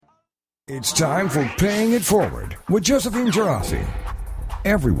It's time for Paying It Forward with Josephine Girassi.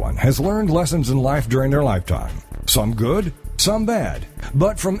 Everyone has learned lessons in life during their lifetime. Some good, some bad.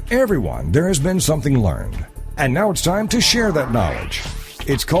 But from everyone, there has been something learned. And now it's time to share that knowledge.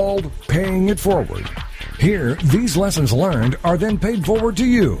 It's called Paying It Forward. Here, these lessons learned are then paid forward to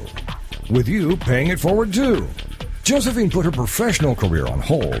you, with you paying it forward too. Josephine put her professional career on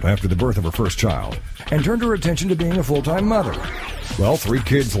hold after the birth of her first child and turned her attention to being a full-time mother. Well, 3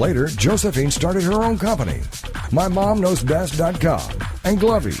 kids later, Josephine started her own company, MyMomKnowsBest.com and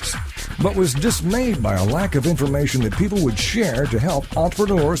Glovies, but was dismayed by a lack of information that people would share to help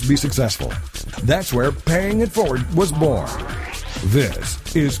entrepreneurs be successful. That's where Paying It Forward was born.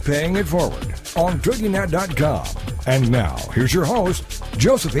 This is Paying It Forward on TogiNet.com. And now, here's your host,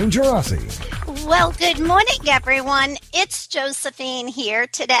 Josephine Girassi. Well, good morning, everyone. It's Josephine here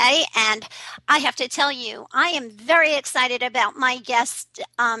today, and I have to tell you, I am very excited about my guest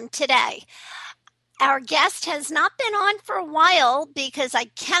today. Our guest has not been on for a while because I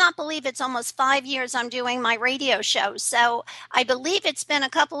cannot believe it's almost 5 years I'm doing my radio show. So I believe it's been a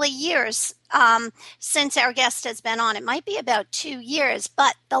couple of years since our guest has been on. It might be about 2 years,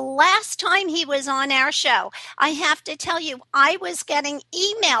 but the last time he was on our show, I have to tell you, I was getting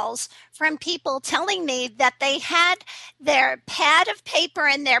emails from people telling me that they had their pad of paper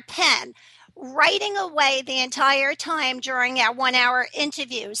and their pen writing away the entire time during our 1-hour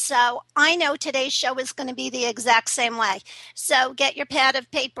interview. So I know today's show is going to be the exact same way. So get your pad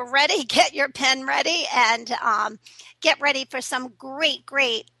of paper ready, get your pen ready, and get ready for some great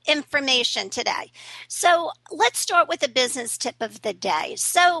information today. So let's start with the business tip of the day.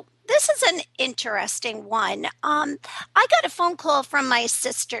 So this is an interesting one. I got a phone call from my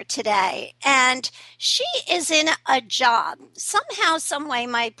sister today, and she is in a job. Somehow, some way,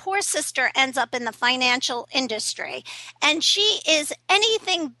 my poor sister ends up in the financial industry, and she is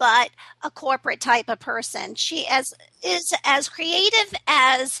anything but a corporate type of person. She is as creative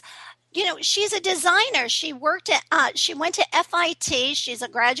as she's a designer. She went to FIT. She's a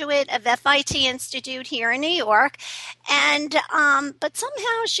graduate of FIT Institute here in New York. And, but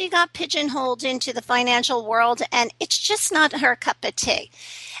somehow she got pigeonholed into the financial world, and it's just not her cup of tea.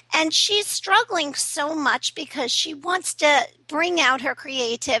 And she's struggling so much because she wants to bring out her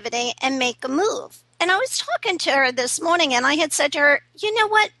creativity and make a move. And I was talking to her this morning, and I had said to her, you know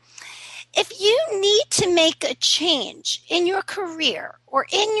what? If you need to make a change in your career or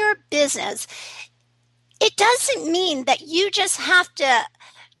in your business, it doesn't mean that you just have to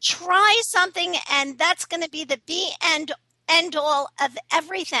try something and that's going to be the end all of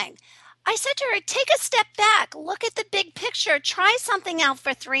everything. I said to her, take a step back, look at the big picture, try something out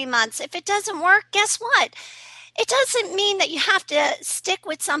for 3 months. If it doesn't work, guess what? It doesn't mean that you have to stick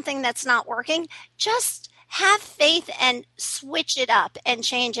with something that's not working. Just have faith and switch it up and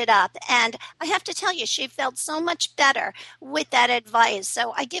change it up. And I have to tell you, she felt so much better with that advice.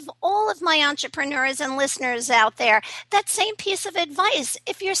 So I give all of my entrepreneurs and listeners out there that same piece of advice.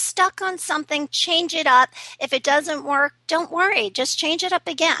 If you're stuck on something, change it up. If it doesn't work, don't worry. Just change it up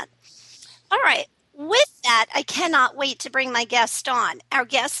again. All right. With that, I cannot wait to bring my guest on. Our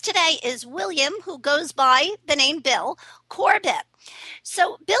guest today is William, who goes by the name Bill Corbett.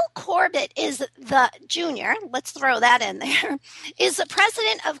 So Bill Corbett is the junior, let's throw that in there, is the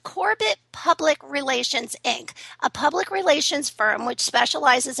president of Corbett Public Relations, Inc., a public relations firm which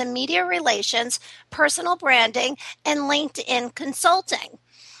specializes in media relations, personal branding, and LinkedIn consulting.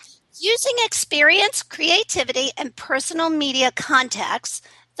 Using experience, creativity, and personal media contacts,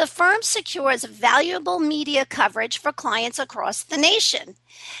 the firm secures valuable media coverage for clients across the nation.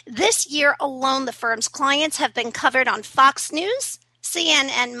 This year alone, the firm's clients have been covered on Fox News,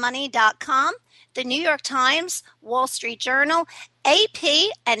 CNNMoney.com, the New York Times, Wall Street Journal,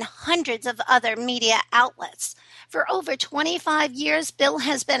 AP, and hundreds of other media outlets. For over 25 years, Bill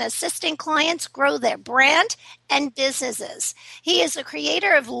has been assisting clients grow their brand and businesses. He is the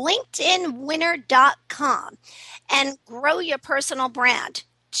creator of LinkedInWinner.com and Grow Your Personal Brand,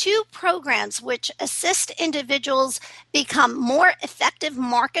 2 programs which assist individuals become more effective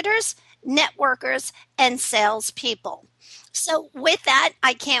marketers, networkers, and salespeople. So with that,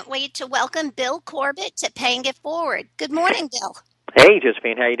 I can't wait to welcome Bill Corbett to Paying It Forward. Good morning, Bill. Hey,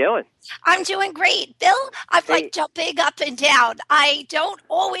 Josephine, how you doing? I'm doing great. Bill, I'm like jumping up and down. I don't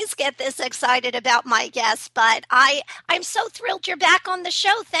always get this excited about my guests, but I'm so thrilled you're back on the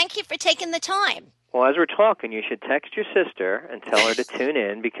show. Thank you for taking the time. Well, as we're talking, you should text your sister and tell her to tune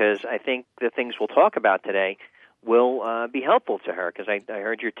in because I think the things we'll talk about today will be helpful to her because I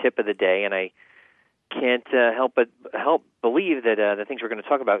heard your tip of the day, and I can't help believe that the things we're going to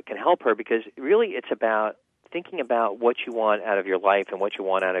talk about can help her because really it's about thinking about what you want out of your life and what you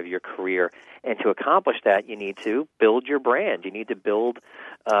want out of your career. And to accomplish that, you need to build your brand. You need to build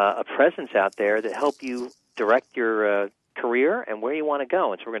a presence out there that help you direct your career and where you want to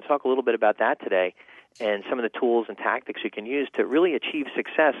go. And so we're going to talk a little bit about that today and some of the tools and tactics you can use to really achieve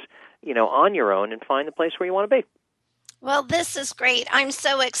success, on your own and find the place where you want to be. Well, this is great. I'm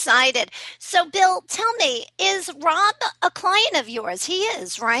so excited. So, Bill, tell me, is Rob a client of yours? He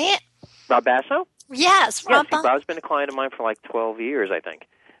is, right? Rob Basso? Yes. Rob's been a client of mine for like 12 years, I think.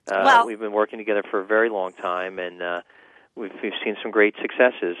 We've been working together for a very long time, and we've seen some great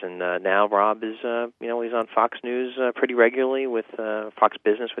successes. And now Rob is, he's on Fox News pretty regularly with Fox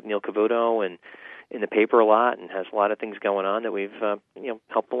Business with Neil Cavuto, and in the paper a lot, and has a lot of things going on that we've,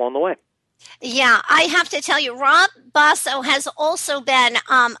 helped along the way. Yeah, I have to tell you, Rob Basso has also been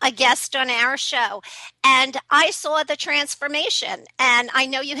a guest on our show, and I saw the transformation, and I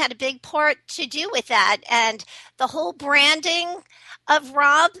know you had a big part to do with that, and the whole branding of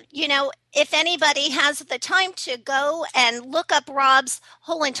Rob. If anybody has the time to go and look up Rob's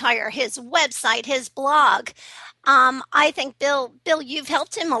his website, his blog, I think, Bill, you've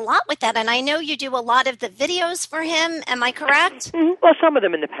helped him a lot with that, and I know you do a lot of the videos for him. Am I correct? Mm-hmm. Well, some of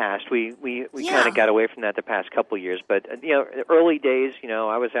them in the past. We kind of got away from that the past couple of years. But early days,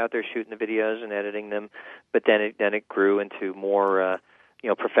 I was out there shooting the videos and editing them. But then it grew into more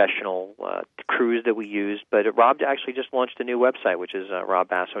professional crews that we used. But Rob actually just launched a new website, which is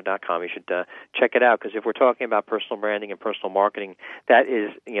robbasso.com. You should check it out, because if we're talking about personal branding and personal marketing, that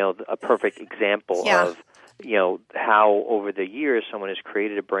is a perfect example of how over the years someone has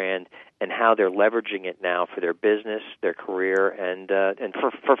created a brand and how they're leveraging it now for their business, their career, and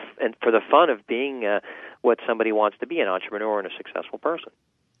for the fun of being what somebody wants to be, an entrepreneur and a successful person.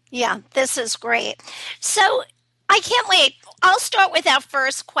 Yeah, this is great. So I can't wait. I'll start with our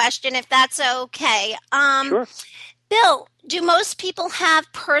first question, if that's okay. Sure. Bill, do most people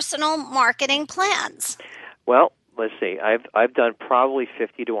have personal marketing plans? Well, let's see. I've done probably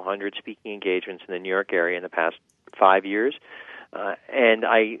 50 to 100 speaking engagements in the New York area in the past 5 years, and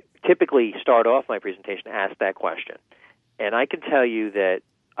I typically start off my presentation ask that question. And I can tell you that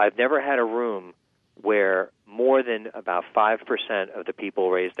I've never had a room where more than about 5% of the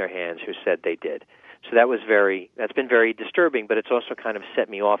people raised their hands who said they did. So that's been very disturbing, but it's also kind of set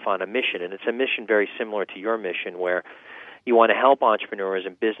me off on a mission, and it's a mission very similar to your mission, where you want to help entrepreneurs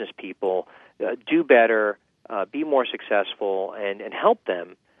and business people do better, be more successful, and help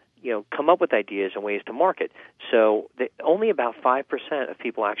them, come up with ideas and ways to market. So only about 5% of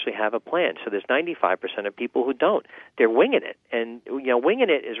people actually have a plan. So there's 95% of people who don't. They're winging it, and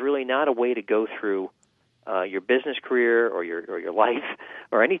winging it is really not a way to go through your business career or your life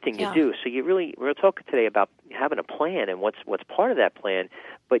or anything you do. So we're talking today about having a plan and what's part of that plan.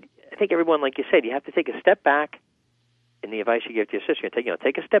 But I think everyone, like you said, you have to take a step back. In the advice you give to your sister,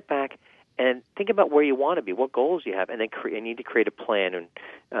 take a step back and think about where you want to be, what goals you have, and then you need to create a plan and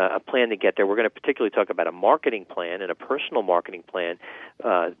a plan to get there. We're going to particularly talk about a marketing plan and a personal marketing plan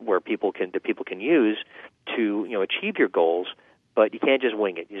where people can use to achieve your goals. But you can't just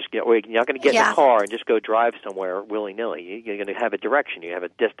wing it. You're not going to get in the car and just go drive somewhere willy-nilly. You're going to have a direction. You have a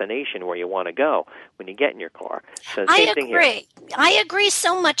destination where you want to go when you get in your car. So same thing here. I agree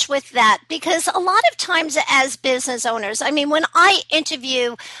so much with that, because a lot of times as business owners, when I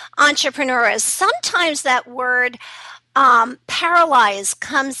interview entrepreneurs, sometimes that word paralyze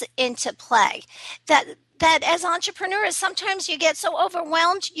comes into play. That as entrepreneurs, sometimes you get so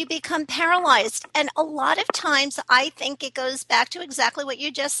overwhelmed, you become paralyzed. And a lot of times, I think it goes back to exactly what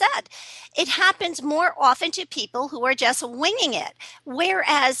you just said. It happens more often to people who are just winging it.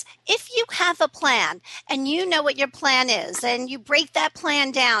 Whereas if you have a plan and you know what your plan is, and you break that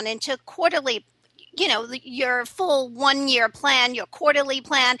plan down into quarterly, your full 1 year plan, your quarterly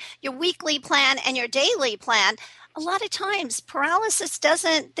plan, your weekly plan, and your daily plan, a lot of times paralysis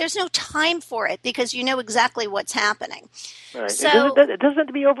there's no time for it, because you know exactly what's happening. Right. So, it doesn't have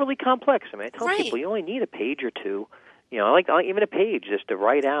to be overly complex. I tell people you only need a page or two. I like even a page just to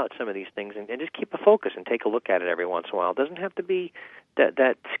write out some of these things and just keep a focus and take a look at it every once in a while. It doesn't have to be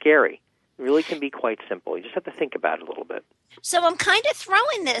that scary. It really can be quite simple. You just have to think about it a little bit. So I'm kind of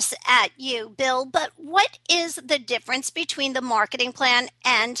throwing this at you, Bill, but what is the difference between the marketing plan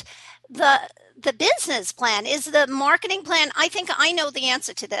and the business plan? Is the marketing plan, I think I know the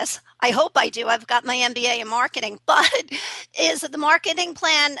answer to this. I hope I do. I've got my MBA in marketing. But is the marketing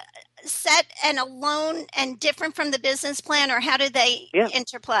plan set and alone and different from the business plan, or how do they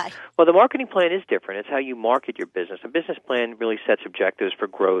interplay? Well, the marketing plan is different. It's how you market your business. A business plan really sets objectives for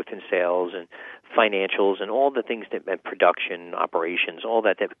growth and sales and financials and all the things that production, operations, all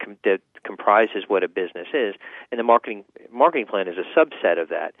that comprises what a business is. And the marketing plan is a subset of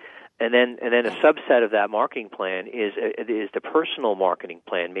that. And then a subset of that marketing plan is the personal marketing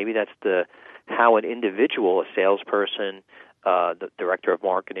plan. Maybe that's how an individual, a salesperson, the director of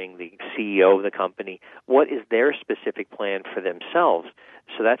marketing, the CEO of the company, what is their specific plan for themselves?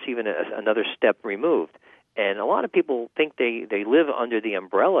 So that's even another step removed. And a lot of people think they live under the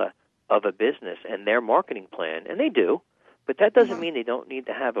umbrella of a business and their marketing plan, and they do. But that doesn't mean they don't need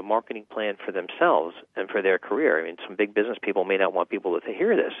to have a marketing plan for themselves and for their career. I mean, some big business people may not want people to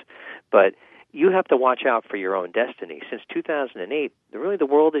hear this, but you have to watch out for your own destiny. Since 2008, really the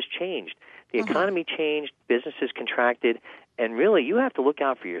world has changed. The economy changed, businesses contracted, and really you have to look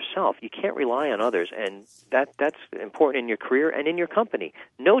out for yourself. You can't rely on others, and that's important in your career and in your company.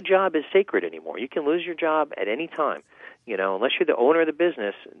 No job is sacred anymore. You can lose your job at any time. Unless you're the owner of the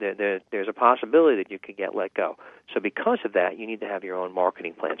business, there's a possibility that you could get let go. So because of that, you need to have your own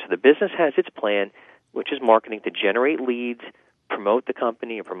marketing plan. So the business has its plan, which is marketing to generate leads, promote the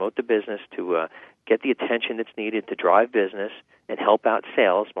company or promote the business, to get the attention that's needed to drive business and help out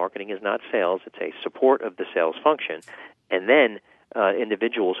sales. Marketing is not sales. It's a support of the sales function. And then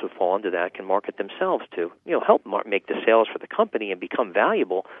individuals who fall into that can market themselves to help make the sales for the company and become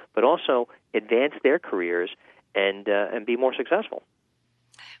valuable, but also advance their careers and be more successful.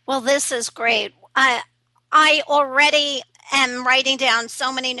 Well, this is great. I already am writing down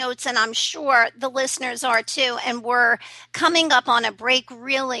so many notes, and I'm sure the listeners are too, and we're coming up on a break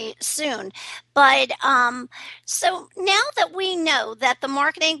really soon. But so now that we know that the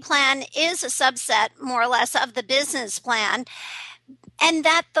marketing plan is a subset, more or less, of the business plan, and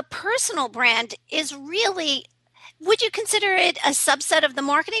that the personal brand is really, would you consider it a subset of the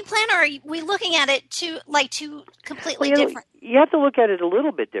marketing plan, or are we looking at it two completely different? You have to look at it a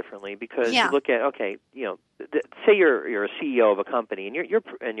little bit differently, because you look at, say you're a CEO of a company and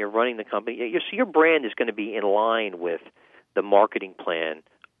you're running the company. Your brand is going to be in line with the marketing plan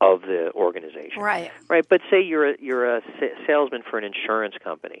of the organization, right? But say you're a salesman for an insurance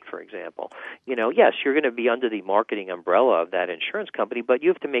company, for example. Yes, you're going to be under the marketing umbrella of that insurance company, but you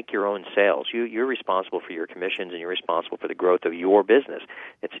have to make your own sales. You're responsible for your commissions, and you're responsible for the growth of your business.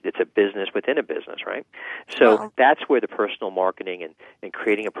 It's a business within a business, right? So that's where the personal marketing and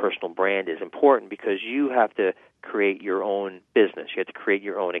creating a personal brand is important, because you have to create your own business. You have to create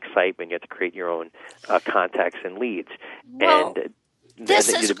your own excitement. You have to create your own contacts and leads. This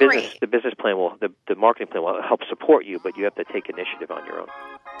is great. The business plan the marketing plan will help support you, but you have to take initiative on your own.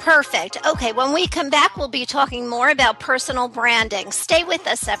 Perfect. Okay, when we come back, we'll be talking more about personal branding. Stay with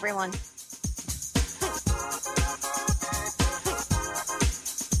us, everyone.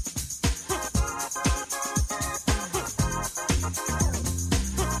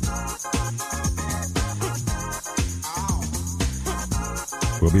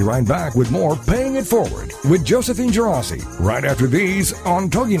 We'll be right back with more Paying It Forward with Josephine Girassi right after these on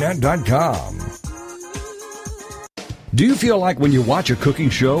TogiNet.com. Do you feel like when you watch a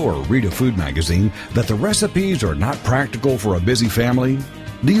cooking show or read a food magazine that the recipes are not practical for a busy family?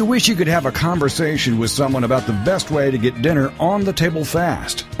 Do you wish you could have a conversation with someone about the best way to get dinner on the table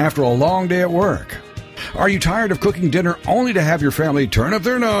fast after a long day at work? Are you tired of cooking dinner only to have your family turn up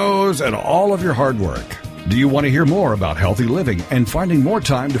their nose at all of your hard work? Do you want to hear more about healthy living and finding more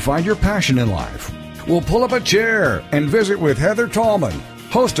time to find your passion in life? Well, pull up a chair and visit with Heather Tallman,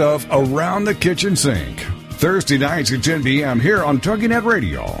 host of Around the Kitchen Sink, Thursday nights at 10 p.m. here on TogiNet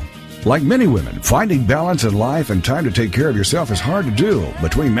Radio. Like many women, finding balance in life and time to take care of yourself is hard to do.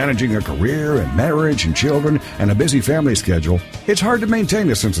 Between managing a career and marriage and children and a busy family schedule, it's hard to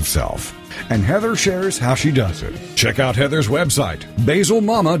maintain a sense of self. And Heather shares how she does it. Check out Heather's website,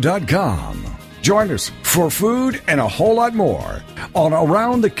 basilmama.com. Join us for food and a whole lot more on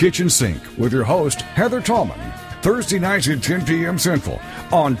Around the Kitchen Sink with your host, Heather Tallman, Thursday nights at 10 p.m. Central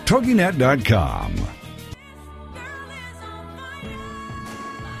on TogiNet.com.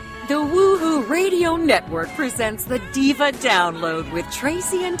 The Woohoo Radio Network presents the Diva Download with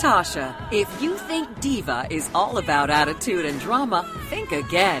Tracy and Tasha. If you think Diva is all about attitude and drama, think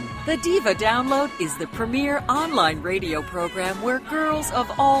again. The Diva Download is the premier online radio program where girls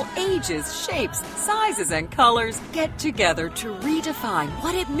of all ages, shapes, sizes, and colors get together to redefine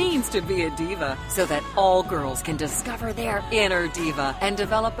what it means to be a diva so that all girls can discover their inner diva and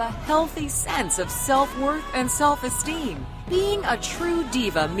develop a healthy sense of self-worth and self-esteem. Being a true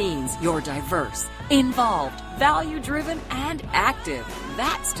diva means you're diverse, involved, value-driven, and active.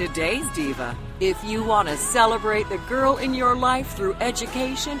 That's today's diva. If you want to celebrate the girl in your life through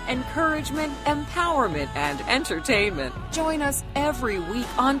education, encouragement, empowerment, and entertainment, join us every week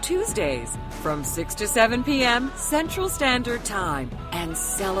on Tuesdays from 6 to 7 p.m. Central Standard Time and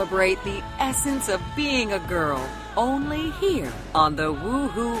celebrate the essence of being a girl only here on the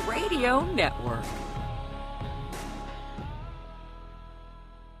Woohoo Radio Network.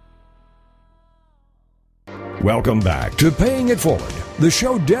 Welcome back to Paying It Forward, the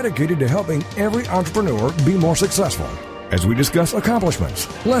show dedicated to helping every entrepreneur be more successful as we discuss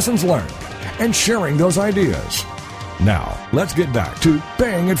accomplishments, lessons learned, and sharing those ideas. Now, let's get back to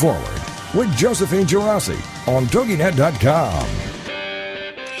Paying It Forward with Josephine Girassi on TogiNet.com.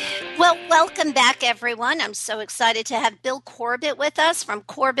 Well, welcome back, everyone. I'm so excited to have Bill Corbett with us from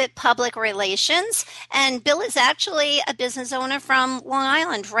Corbett Public Relations. And Bill is actually a business owner from Long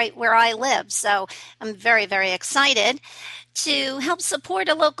Island, right where I live. So I'm very, very excited to help support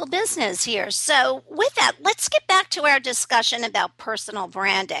a local business here. So with that, let's get back to our discussion about personal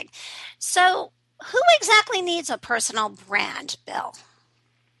branding. So who exactly needs a personal brand, Bill?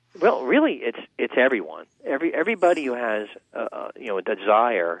 Well, really, it's everyone. Everybody who has a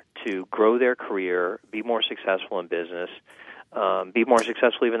desire to grow their career, be more successful in business, be more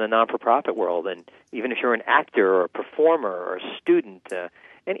successful even in the non-for-profit world, and even if you're an actor or a performer or a student,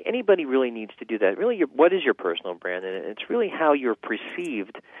 anybody really needs to do that. Really, what is your personal brand? And it's really how you're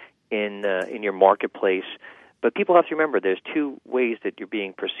perceived in your marketplace. But people have to remember there's two ways that you're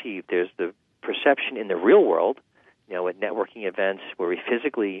being perceived. There's the perception in the real world, at networking events where we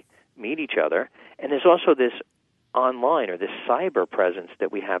physically meet each other, and there's also this online or this cyber presence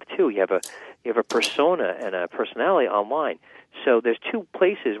that we have too. You have a persona and a personality online. So there's two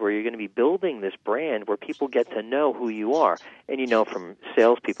places where you're going to be building this brand where people get to know who you are. And from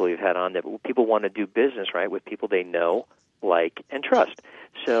salespeople you've had on that people want to do business, right, with people they know, like, and trust.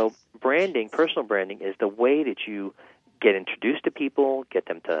 So branding, personal branding, is the way that you get introduced to people, get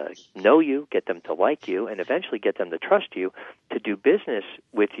them to know you, get them to like you, and eventually get them to trust you to do business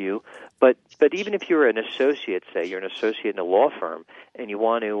with you. But even if you're an associate, say you're an associate in a law firm, and you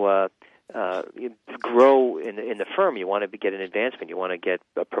want to grow in the firm, you want to get an advancement, you want to get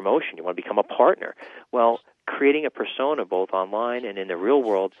a promotion, you want to become a partner. Well, creating a persona both online and in the real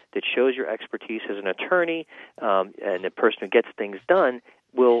world that shows your expertise as an attorney and the person who gets things done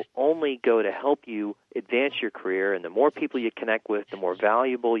will only go to help you advance your career, and the more people you connect with, the more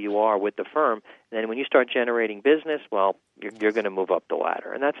valuable you are with the firm. And then when you start generating business, well, you're going to move up the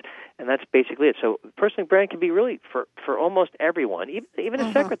ladder, and that's basically it. So personal brand can be really for almost everyone, even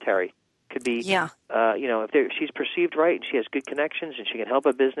a secretary could be. Yeah. If she's perceived right and she has good connections and she can help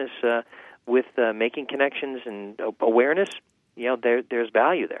a business with making connections and awareness, there's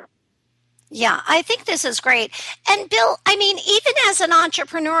value there. Yeah, I think this is great. And Bill, even as an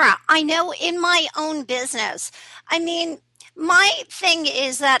entrepreneur, I know in my own business, my thing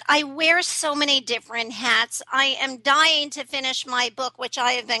is that I wear so many different hats. I am dying to finish my book, which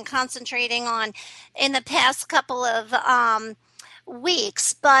I have been concentrating on in the past couple of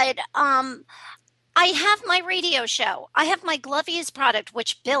weeks. But I have my radio show. I have my Glovies product,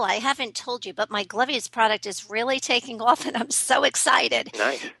 which, Bill, I haven't told you, but my Glovies product is really taking off, and I'm so excited.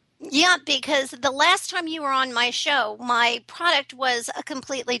 Nice. Yeah, because the last time you were on my show, my product was a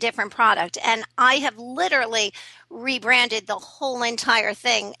completely different product, and I have literally rebranded the whole entire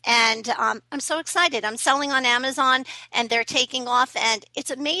thing, and I'm so excited. I'm selling on Amazon, and they're taking off, and it's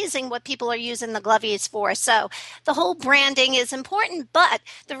amazing what people are using the Glovies for. So the whole branding is important, but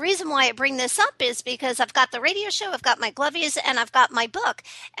the reason why I bring this up is because I've got the radio show, I've got my Glovies, and I've got my book.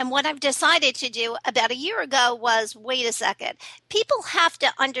 And what I've decided to do about a year ago was, wait a second, people have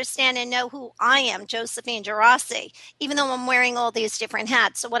to understand and know who I am, Josephine Girassi, even though I'm wearing all these different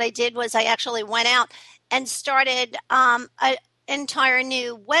hats. So what I did was I actually went out and started an entire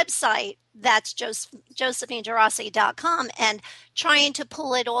new website that's JosephineGirassi.com, and trying to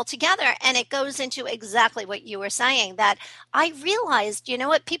pull it all together. And it goes into exactly what you were saying, that I realized,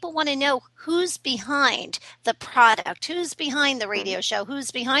 people want to know who's behind the product, who's behind the radio show,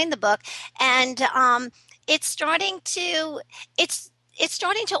 who's behind the book. And it's starting to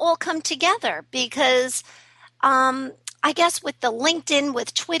all come together because I guess with the LinkedIn,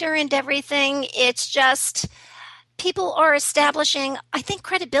 with Twitter and everything, it's just people are establishing, I think,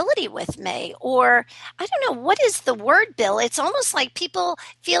 credibility with me, or I don't know, what is the word, Bill? It's almost like people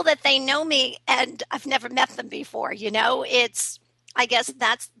feel that they know me and I've never met them before. I guess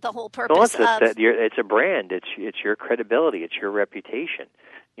that's the whole purpose it's a brand. It's your credibility. It's your reputation.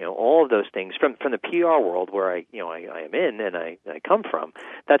 All of those things from the PR world where I am in and I come from.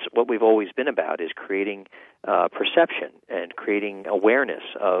 That's what we've always been about, is creating perception and creating awareness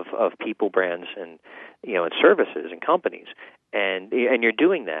of people, brands, and and services and companies. And you're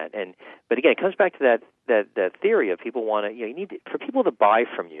doing that. But again, it comes back to that theory of people want to, you need for people to buy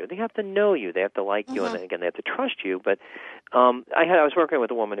from you, they have to know you, they have to like you, and again, they have to trust you. But I was working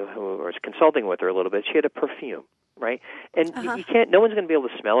with a woman who was consulting with her a little bit. She had a perfume, right? And you can't. No one's going to be able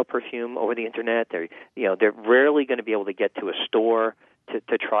to smell a perfume over the internet. They're rarely going to be able to get to a store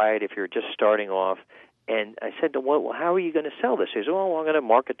to try it if you're just starting off. And I said to him, well, how are you going to sell this? He says, well, I'm going to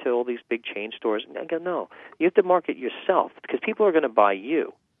market to all these big chain stores. And I go, no, you have to market yourself, because people are going to buy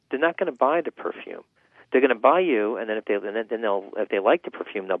you. They're not going to buy the perfume. They're going to buy you, and then if they like the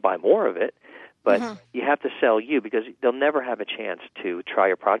perfume, they'll buy more of it. But you have to sell you, because they'll never have a chance to try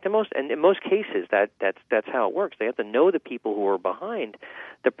your product. And in most cases, that's how it works. They have to know the people who are behind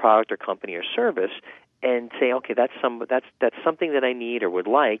the product or company or service, and say, okay, that's something that I need or would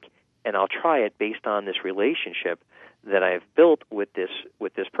like, and I'll try it based on this relationship that I've built with this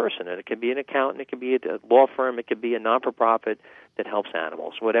person. And it can be an accountant, it can be a law firm, it could be a non-for-profit that helps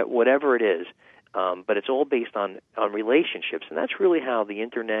animals, whatever it is. But it's all based on relationships, and that's really how the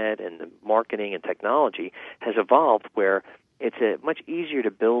internet and the marketing and technology has evolved, where it's much easier to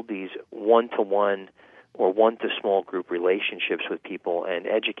build these one-to-one or one-to-small group relationships with people and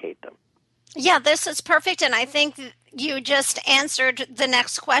educate them. Yeah, this is perfect, and I think you just answered the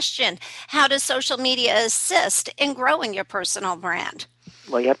next question. How does social media assist in growing your personal brand?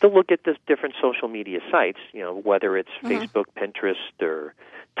 Well, you have to look at the different social media sites, whether it's Facebook, Pinterest, or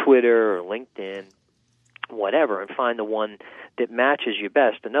Twitter, or LinkedIn, whatever, and find the one that matches you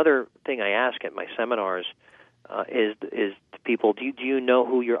best. Another thing I ask at my seminars is to people, do you know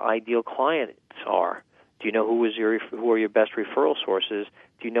who your ideal clients are? Do you know who are your best referral sources?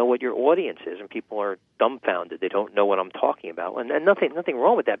 Do you know what your audience is? And people are dumbfounded. They don't know what I'm talking about. And nothing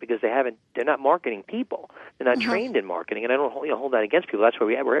wrong with that, because they're not marketing people. They're not trained in marketing, and I don't hold that against people. That's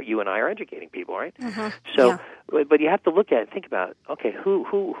where you and I are educating people, right? So, but you have to look at it and think about, okay,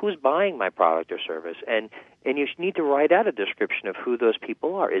 who's buying my product or service? And you need to write out a description of who those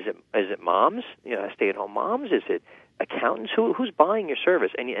people are. Is it moms, stay-at-home moms? Is it accountants? Who's buying your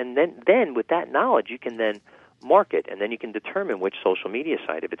service? And then with that knowledge, you can then market, and then you can determine which social media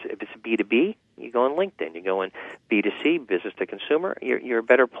site. If it's B2B, you go on LinkedIn. You go on B2C, business to consumer, you're a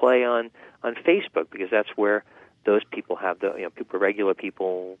better play on Facebook, because that's where those people have regular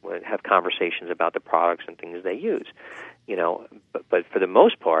people have conversations about the products and things they use. But for the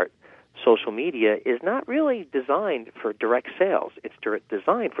most part, social media is not really designed for direct sales. It's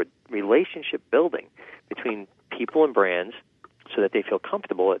designed for relationship building between people and brands, so that they feel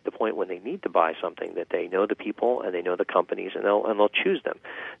comfortable at the point when they need to buy something, that they know the people and they know the companies, and they'll choose them.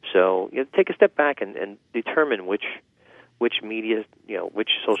 So take a step back and determine which media, which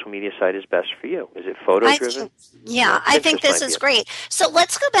social media site is best for you. Is it photo driven? I think this is great. So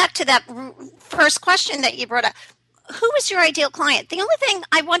let's go back to that first question that you brought up. Who is your ideal client? The only thing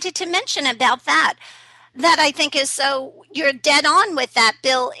I wanted to mention about that I think is, so you're dead on with that,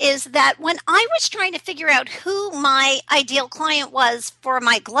 Bill, is that when I was trying to figure out who my ideal client was for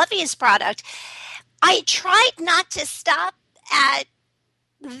my Glovies product, I tried not to stop at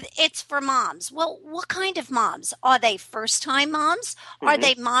it's for moms. Well, what kind of moms? Are they first-time moms? Are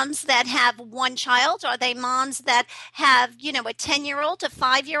they moms that have one child? Are they moms that have, a 10-year-old, a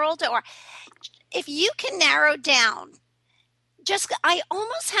 5-year-old? Or if you can narrow down, I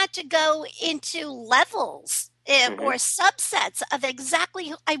almost had to go into levels or subsets of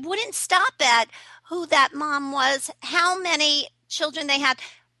exactly. I wouldn't stop at who that mom was, how many children they had.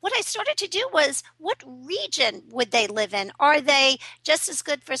 What I started to do was, what region would they live in? Are they just as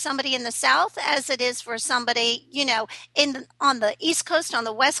good for somebody in the South as it is for somebody, on the East Coast, on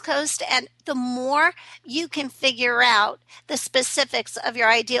the West Coast? And the more you can figure out the specifics of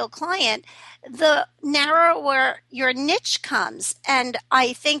your ideal client, the narrower your niche comes. And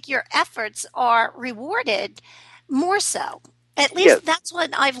I think your efforts are rewarded more so. At least that's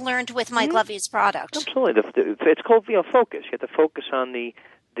what I've learned with my Glovies product. Absolutely. It's called focus. You have to focus on the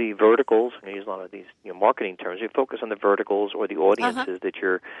verticals. I use a lot of these marketing terms. You focus on the verticals or the audiences that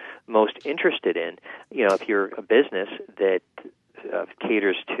you're most interested in. If you're a business that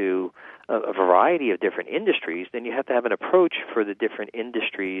caters to a variety of different industries, then you have to have an approach for the different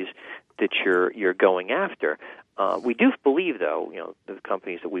industries that you're going after. We do believe, though, the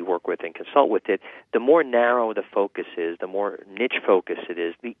companies that we work with and consult with, it, the more narrow the focus is, the more niche focus it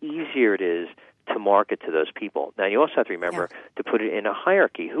is, the easier it is to market to those people. Now, you also have to remember to put it in a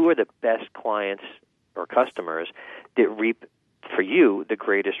hierarchy. Who are the best clients or customers that reap for you the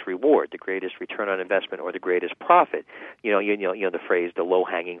greatest reward, the greatest return on investment, or the greatest profit? You know the phrase, the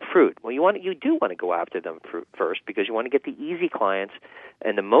low-hanging fruit. Well, you do want to go after them first, because you want to get the easy clients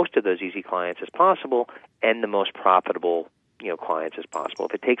and the most of those easy clients as possible, and the most profitable clients as possible.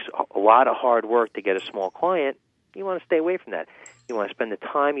 If it takes a lot of hard work to get a small client, you want to stay away from that. You want to spend the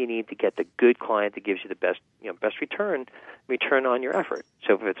time you need to get the good client that gives you the best return on your effort.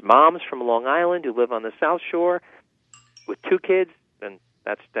 So if it's moms from Long Island who live on the South Shore with 2 kids, then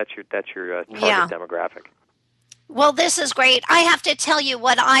that's your target demographic. Well, this is great. I have to tell you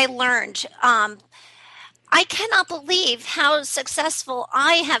what I learned. I cannot believe how successful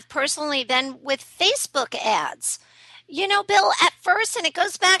I have personally been with Facebook ads. Bill, at first, and it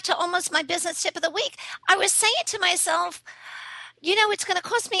goes back to almost my business tip of the week, I was saying to myself, it's going to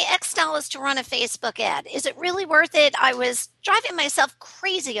cost me X dollars to run a Facebook ad. Is it really worth it? I was driving myself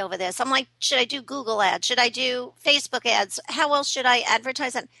crazy over this. I'm like, should I do Google ads? Should I do Facebook ads? How else should I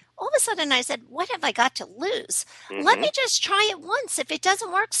advertise it? All of a sudden I said, what have I got to lose? Mm-hmm. Let me just try it once. If it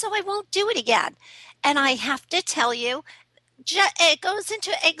doesn't work, so I won't do it again. And I have to tell you, it goes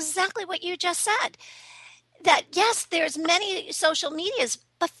into exactly what you just said. That, yes, there's many social medias,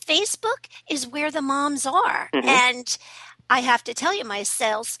 but Facebook is where the moms are. Mm-hmm. And I have to tell you, my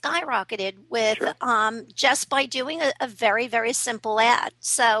sales skyrocketed with just by doing a very, very simple ad.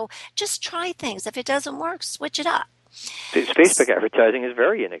 So just try things. If it doesn't work, switch it up. Facebook advertising is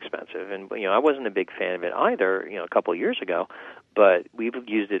very inexpensive, and I wasn't a big fan of it either, a couple of years ago, but we've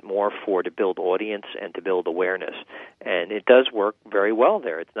used it more to build audience and to build awareness, and it does work very well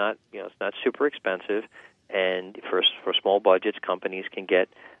there. It's not it's not super expensive, and for small budgets, companies can get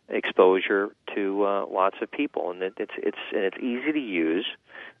exposure to lots of people, and it's easy to use,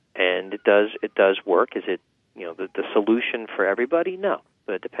 and it does work. Is it the solution for everybody? No.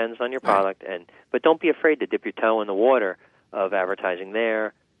 But it depends on your product, but don't be afraid to dip your toe in the water of advertising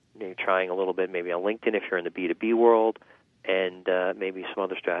there. You're trying a little bit maybe on LinkedIn if you're in the B2B world, and maybe some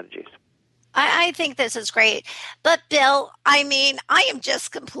other strategies. I think this is great. But, Bill, I am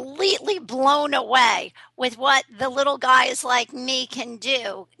just completely blown away with what the little guys like me can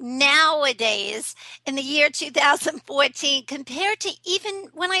do nowadays in the year 2014 compared to even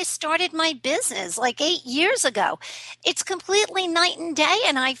when I started my business like 8 years ago. It's completely night and day,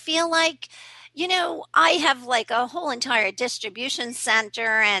 and I feel like, I have like a whole entire distribution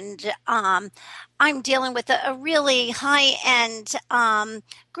center, and I'm dealing with a really high-end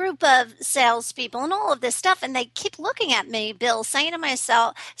group of salespeople and all of this stuff, and they keep looking at me, Bill, saying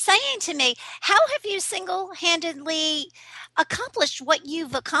to me, how have you single-handedly accomplished what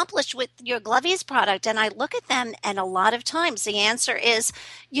you've accomplished with your Glovies product? And I look at them, and a lot of times the answer is,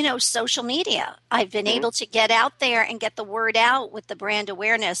 social media. I've been able to get out there and get the word out with the brand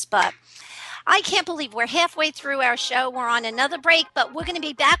awareness, but I can't believe we're halfway through our show. We're on another break, but we're going to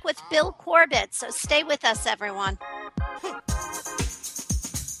be back with Bill Corbett. So stay with us, everyone.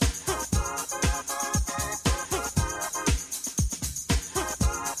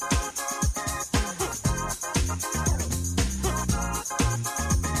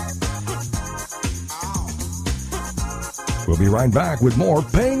 We'll be right back with more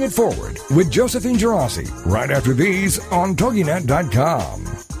Paying It Forward with Josephine Girassi right after these on TogiNet.com.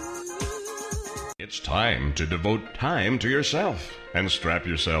 It's time to devote time to yourself and strap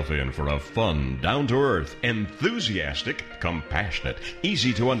yourself in for a fun, down-to-earth, enthusiastic, compassionate,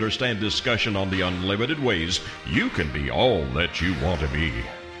 easy-to-understand discussion on the unlimited ways you can be all that you want to be.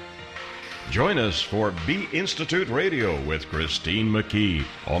 Join us for Bee Institute Radio with Christine McKee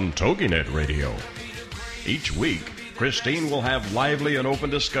on TogiNet Radio. Each week, Christine will have lively and open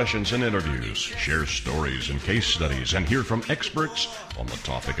discussions and interviews, share stories and case studies, and hear from experts on the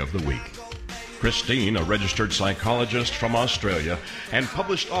topic of the week. Christine, a registered psychologist from Australia and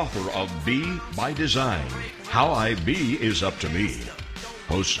published author of Bee by Design, How I Bee is Up to Me,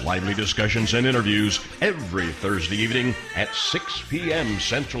 hosts lively discussions and interviews every Thursday evening at 6 p.m.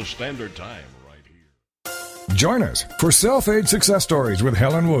 Central Standard Time. Join us for Self-Aid Success Stories with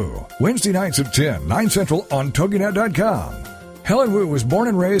Helen Wu, Wednesday nights at 10, 9 Central on TogiNet.com. Helen Wu was born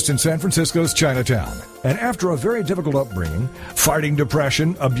and raised in San Francisco's Chinatown, and after a very difficult upbringing, fighting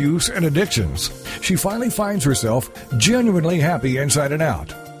depression, abuse, and addictions, she finally finds herself genuinely happy inside and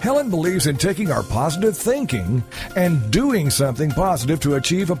out. Helen believes in taking our positive thinking and doing something positive to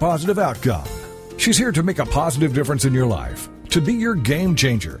achieve a positive outcome. She's here to make a positive difference in your life, to be your game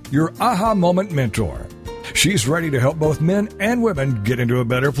changer, your aha moment mentor. She's ready to help both men and women get into a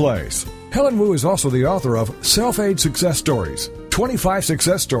better place. Helen Wu is also the author of Self-Aid Success Stories, 25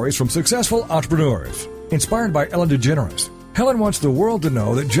 success stories from successful entrepreneurs. Inspired by Ellen DeGeneres, Helen wants the world to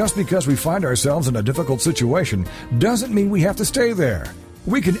know that just because we find ourselves in a difficult situation doesn't mean we have to stay there.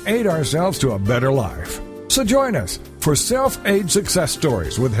 We can aid ourselves to a better life. So join us for Self-Aid Success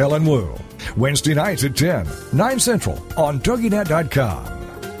Stories with Helen Wu, Wednesday nights at 10, 9 Central on TogiNet.com.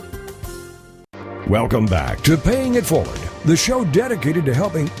 Welcome back to Paying It Forward, the show dedicated to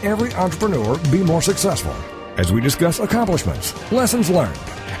helping every entrepreneur be more successful as we discuss accomplishments, lessons learned,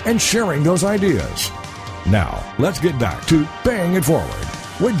 and sharing those ideas. Now, let's get back to Paying It Forward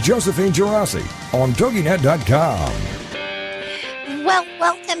with Josephine Girassi on TogiNet.com. Well,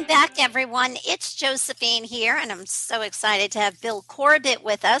 welcome back, everyone. It's Josephine here, and I'm so excited to have Bill Corbett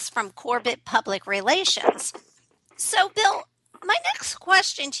with us from Corbett Public Relations. So, Bill, my next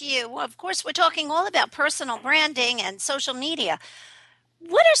question to you, of course, we're talking all about personal branding and social media.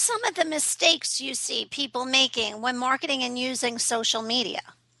 What are some of the mistakes you see people making when marketing and using social media?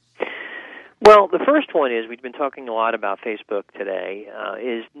 Well, the first one is, we've been talking a lot about Facebook today,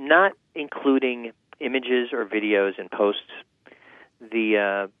 is not including images or videos in posts.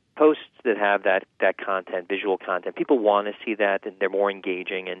 The posts that have that content, visual content, people want to see that, and they're more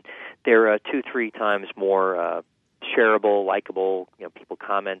engaging, and they're 2-3 times more shareable, likable. People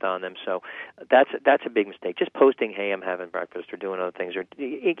comment on them, so that's a big mistake. Just posting, "Hey, I'm having breakfast," or doing other things, or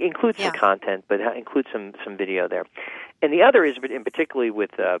include some content, but include some video there. And the other is, in particularly with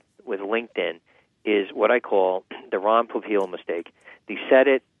LinkedIn, is what I call the Ron Popeil mistake. They set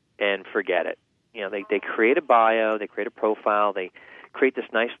it and forget it. They create a bio, they create a profile, they create this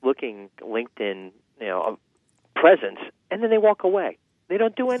nice-looking LinkedIn, presence, and then they walk away. They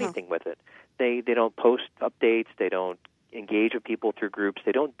don't do anything with it. They don't post updates. They don't engage with people through groups.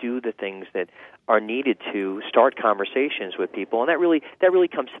 They don't do the things that are needed to start conversations with people. And that really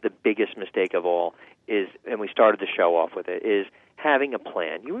comes to the biggest mistake of all is, and we started the show off with it, is having a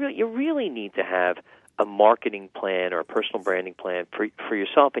plan. You really need to have a marketing plan or a personal branding plan for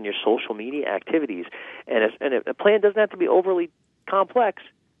yourself and your social media activities. And a plan doesn't have to be overly complex,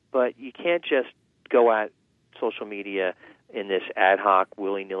 but you can't just go at social media in this ad hoc,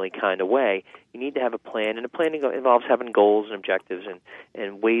 willy-nilly kind of way. You need to have a plan, and a plan involves having goals and objectives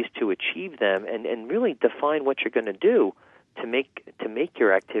and ways to achieve them, and really define what you're going to do to make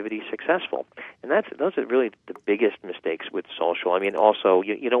your activity successful. And those are really the biggest mistakes with social. I mean, also,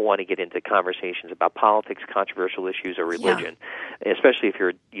 you don't want to get into conversations about politics, controversial issues, or religion, especially if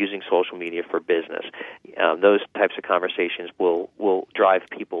you're using social media for business. Those types of conversations will drive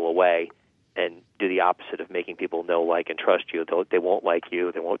people away and do the opposite of making people know, like, and trust you. They won't like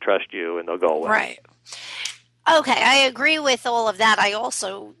you, they won't trust you, and they'll go away. Right. Okay, I agree with all of that. I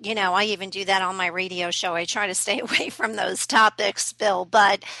also, I even do that on my radio show. I try to stay away from those topics, Bill,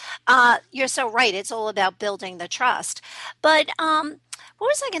 but you're so right. It's all about building the trust. But what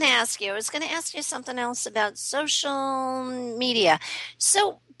was I going to ask you? I was going to ask you something else about social media.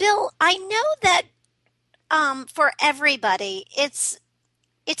 So, Bill, I know that for everybody, it's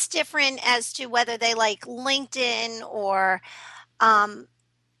different as to whether they like LinkedIn or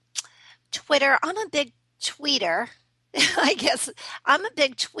Twitter. I'm a big tweeter. I guess I'm a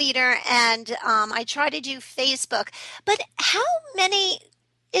big tweeter, and I try to do Facebook. But how many,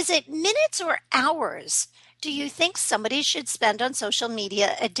 is it minutes or hours, do you think somebody should spend on social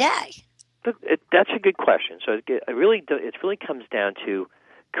media a day? That's a good question. So it really comes down to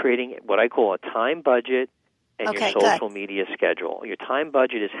creating what I call a time budget and your social media schedule. Your time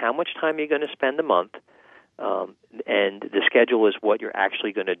budget is how much time you're going to spend a month, and the schedule is what you're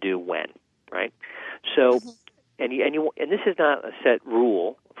actually going to do when, right? So, and this is not a set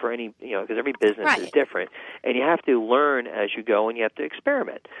rule for any, because every business is different, and you have to learn as you go, and you have to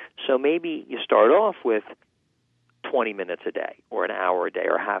experiment. So maybe you start off with 20 minutes a day, or an hour a day,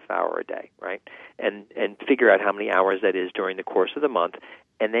 or a half hour a day, right? And figure out how many hours that is during the course of the month,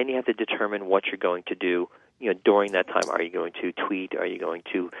 and then you have to determine what you're going to do during that time. Are you going to tweet? Are you going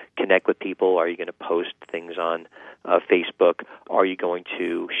to connect with people? Are you going to post things on Facebook? Are you going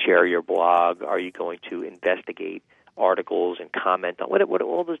to share your blog? Are you going to investigate articles and comment on what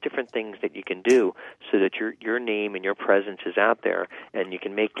all those different things that you can do so that your name and your presence is out there and you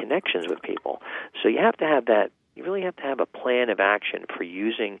can make connections with people? So you have to have that. You really have to have a plan of action for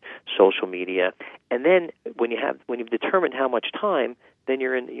using social media. And then when you've determined how much time, then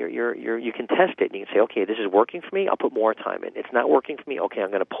you can test it and you can say, okay, this is working for me. I'll put more time in. It's not working for me. Okay, I'm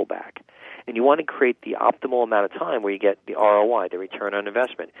going to pull back. And you want to create the optimal amount of time where you get the ROI, the return on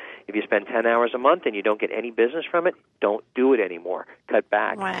investment. If you spend 10 hours a month and you don't get any business from it, don't do it anymore. Cut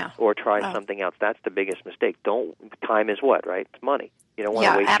back or try something else. That's the biggest mistake. Time is what, right? It's money. You don't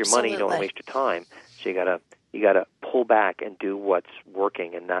want to waste your money. You don't want to waste your time. So you gotta pull back and do what's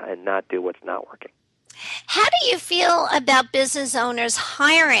working and not do what's not working. How do you feel about business owners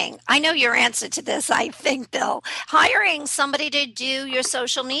hiring? I know your answer to this, I think, Bill. Hiring somebody to do your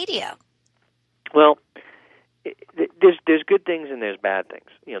social media. Well, there's good things and there's bad things.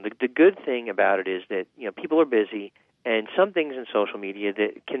 The good thing about it is that people are busy, and some things in social media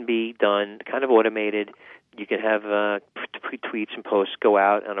that can be done kind of automated. You can have tweets and posts go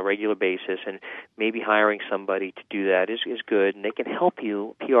out on a regular basis, and maybe hiring somebody to do that is good, and they can help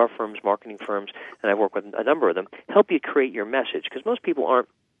you, PR firms, marketing firms, and I work with a number of them, help you create your message, because most people aren't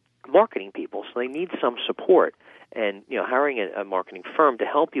marketing people, so they need some support. And hiring a marketing firm to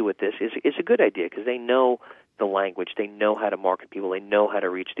help you with this is a good idea, because they know the language, they know how to market people, they know how to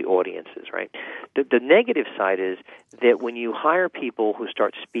reach the audiences, right? The negative side is that when you hire people who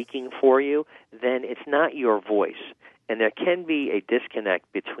start speaking for you, then it's not your voice, and there can be a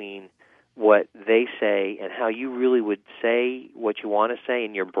disconnect between what they say and how you really would say what you want to say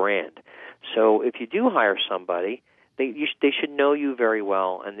in your brand. So if you do hire somebody, they should know you very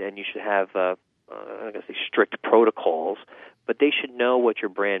well, and you should have strict protocols, but they should know what your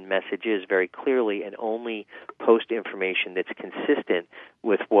brand message is very clearly and only post information that's consistent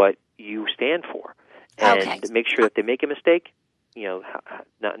with what you stand for. And make sure that they make a mistake,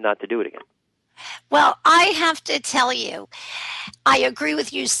 not to do it again. Well, I have to tell you, I agree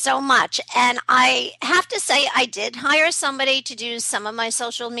with you so much. And I have to say, I did hire somebody to do some of my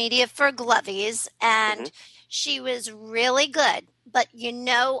social media for Glovies, and she was really good. But,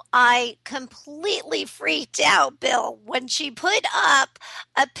 I completely freaked out, Bill, when she put up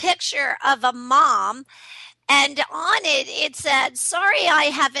a picture of a mom, and on it said, sorry, I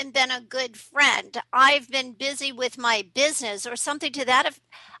haven't been a good friend. I've been busy with my business, or something to that effect.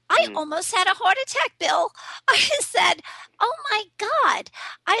 I almost had a heart attack, Bill. I said, oh, my God.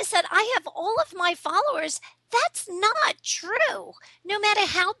 I said, I have all of my followers. That's not true. No matter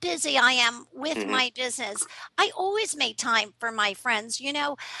how busy I am with my business, I always make time for my friends.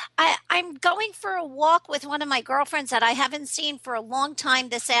 I'm going for a walk with one of my girlfriends that I haven't seen for a long time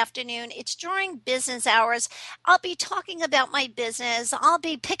this afternoon. It's during business hours. I'll be talking about my business. I'll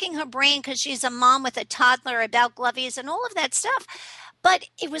be picking her brain because she's a mom with a toddler about Glovies and all of that stuff. But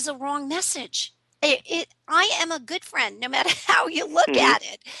it was a wrong message. I am a good friend, no matter how you look at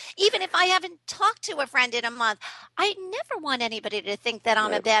it. Even if I haven't talked to a friend in a month, I never want anybody to think that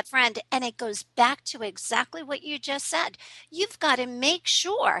I'm a bad friend. And it goes back to exactly what you just said. You've got to make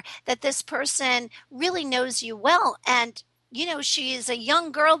sure that this person really knows you well. And, she is a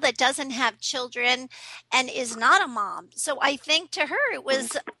young girl that doesn't have children and is not a mom. So I think to her it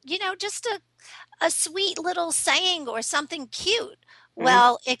was, just a sweet little saying or something cute.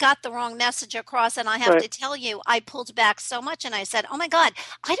 Well, it got the wrong message across, and I have to tell you, I pulled back so much, and I said, oh, my God,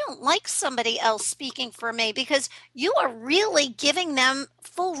 I don't like somebody else speaking for me, because you are really giving them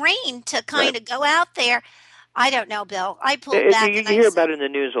full reign to kind of go out there. I don't know, Bill. I pulled back. You hear about it in the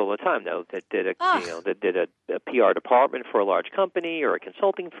news all the time, though, that did a PR department for a large company or a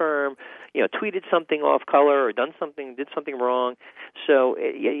consulting firm, tweeted something off color or did something wrong. So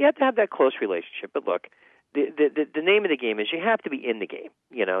you have to have that close relationship. But look, the name of the game is you have to be in the game.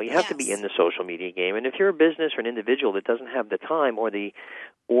 You have to be in the social media game. And if you're a business or an individual that doesn't have the time or the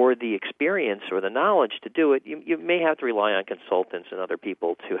experience or the knowledge to do it, you may have to rely on consultants and other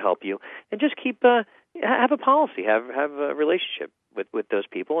people to help you. And just have a policy, have a relationship with those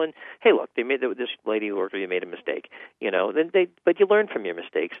people. And hey, look, this lady who worked with you made a mistake. But you learn from your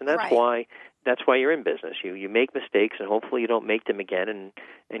mistakes, and that's why you're in business. You make mistakes, and hopefully you don't make them again,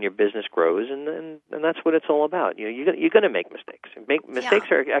 and your business grows, and that's what it's all about. You're going to make mistakes. Mistakes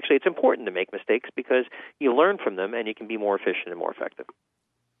are actually, it's important to make mistakes because you learn from them, and you can be more efficient and more effective.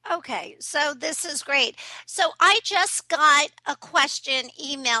 Okay, so this is great. So I just got a question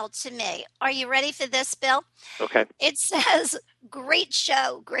emailed to me. Are you ready for this, Bill? Okay. It says, great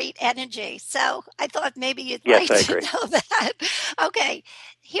show, great energy. So I thought maybe you'd like to know that. Okay,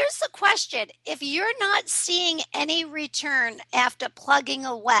 here's the question. If you're not seeing any return after plugging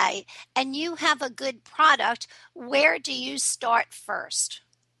away and you have a good product, where do you start first?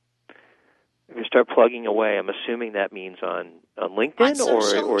 If you start plugging away, I'm assuming that means on LinkedIn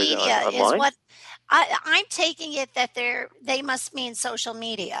or media online? Is what I'm taking it that they must mean social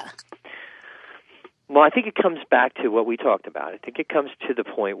media. Well, I think it comes back to what we talked about. I think it comes to the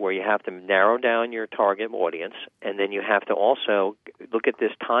point where you have to narrow down your target audience, and then you have to also look at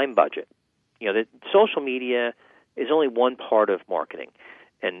this time budget. The social media is only one part of marketing.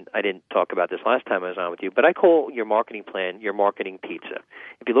 And I didn't talk about this last time I was on with you, but I call your marketing plan your marketing pizza.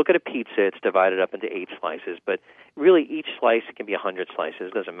 If you look at a pizza, it's divided up into 8 slices, but really each slice can be 100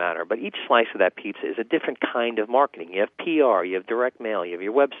 slices, doesn't matter. But each slice of that pizza is a different kind of marketing. You have PR, you have direct mail, you have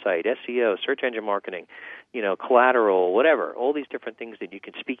your website, SEO, search engine marketing, collateral, whatever, all these different things that you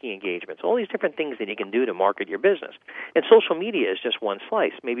can, speaking engagements, all these different things that you can do to market your business. And social media is just one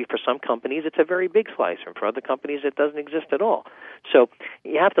slice. Maybe for some companies it's a very big slice, and for other companies it doesn't exist at all. So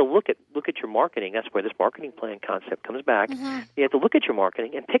you have to look at your marketing. That's where this marketing plan concept comes back. Mm-hmm. You have to look at your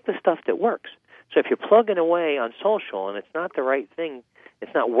marketing and pick the stuff that works. So if you're plugging away on social and it's not the right thing,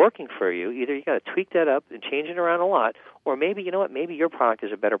 it's not working for you, either you got to tweak that up and change it around a lot, or maybe, maybe your product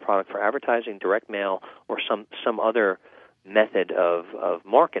is a better product for advertising, direct mail, or some other method of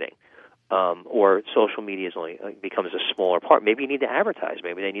marketing. Or social media becomes a smaller part. Maybe you need to advertise.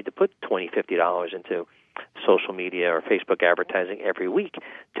 Maybe they need to put $20, $50 into social media or Facebook advertising every week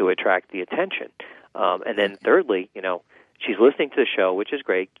to attract the attention. And then thirdly, she's listening to the show, which is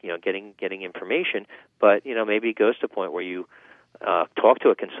great, getting information, but, maybe it goes to a point where you talk to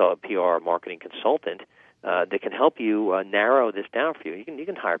a PR or marketing consultant that can help you narrow this down for you. You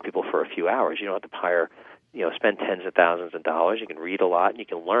can hire people for a few hours. You don't have to spend tens of thousands of dollars. You can read a lot, and you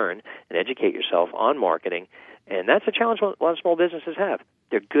can learn and educate yourself on marketing. And that's a challenge a lot of small businesses have.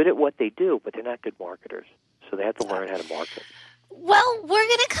 They're good at what they do, but they're not good marketers. So they have to learn how to market. Well, we're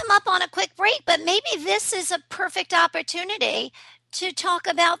going to come up on a quick break, but maybe this is a perfect opportunity to talk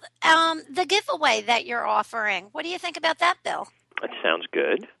about the giveaway that you're offering. What do you think about that, Bill? That sounds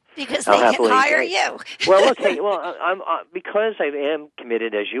good. Because they can hire you. Well, okay. Well, I'm because I am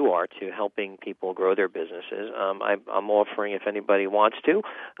committed, as you are, to helping people grow their businesses. I'm offering, if anybody wants to,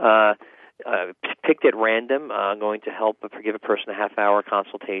 picked at random. I'm going to give a person a half-hour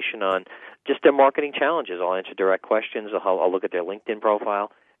consultation on just their marketing challenges. I'll answer direct questions. I'll look at their LinkedIn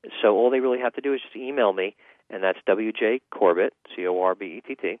profile. So all they really have to do is just email me, and that's WJ Corbett,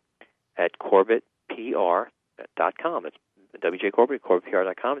 CORBETT, at CorbettPR.com. It's WJ Corbett,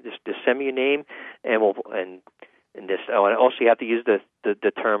 CorbettPR.com. Just send me your name, and also you have to use the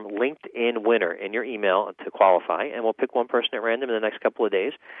term LinkedIn winner in your email to qualify, and we'll pick one person at random in the next couple of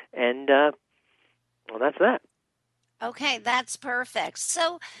days, and that's that. Okay, that's perfect.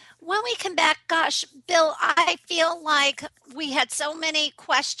 So when we come back, gosh, Bill, I feel like we had so many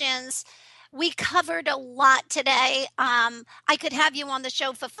questions. We covered a lot today. I could have you on the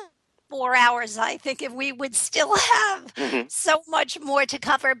show for 4 hours, I think, if we would still have so much more to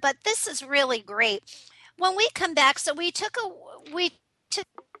cover. But this is really great. When we come back, so we took the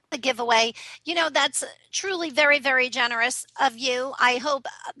giveaway. That's truly very, very generous of you. I hope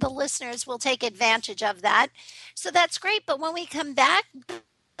the listeners will take advantage of that. So that's great. But when we come back,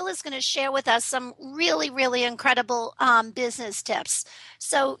 Bill is going to share with us some really, really incredible business tips.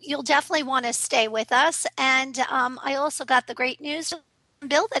 So you'll definitely want to stay with us. And I also got the great news,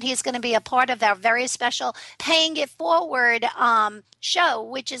 Bill, that he's going to be a part of our very special Paying It Forward show,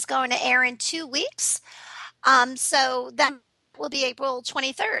 which is going to air in 2 weeks. So that will be April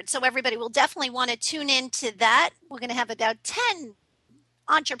 23rd. So everybody will definitely want to tune into that. We're going to have about 10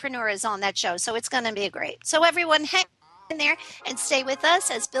 entrepreneurs on that show. So it's going to be great. So everyone hang in there and stay with us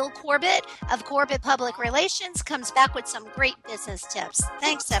as Bill Corbett of Corbett Public Relations comes back with some great business tips.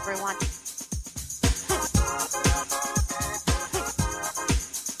 Thanks, everyone.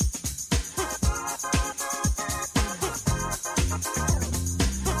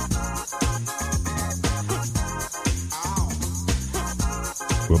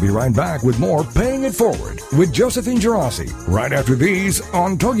 We'll be right back with more Paying It Forward with Josephine Girassi right after these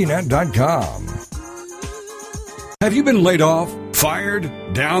on TogiNet.com. Have you been laid off, fired,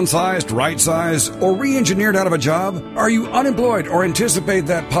 downsized, right-sized, or re-engineered out of a job? Are you unemployed or anticipate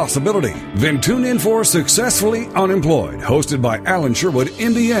that possibility? Then tune in for Successfully Unemployed, hosted by Alan Sherwood,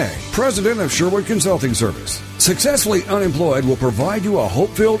 MBA, president of Sherwood Consulting Service. Successfully Unemployed will provide you a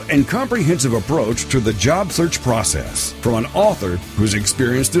hope-filled and comprehensive approach to the job search process from an author who's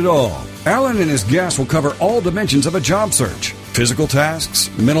experienced it all. Alan and his guests will cover all dimensions of a job search: physical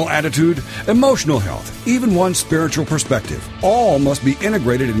tasks, mental attitude, emotional health, even one's spiritual perspective. All must be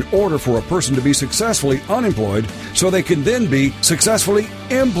integrated in order for a person to be successfully unemployed so they can then be successfully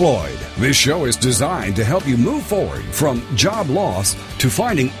employed. This show is designed to help you move forward from job loss to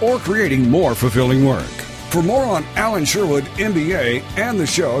finding or creating more fulfilling work. For more on Alan Sherwood, MBA, and the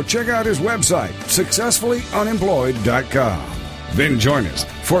show, check out his website, successfullyunemployed.com. Then join us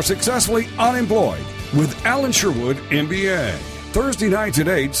for Successfully Unemployed, with Alan Sherwood, MBA. Thursday nights at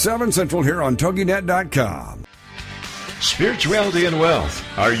 8, 7 Central here on TogiNet.com. Spirituality and wealth.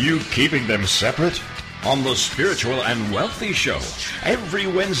 Are you keeping them separate? On the Spiritual and Wealthy Show, every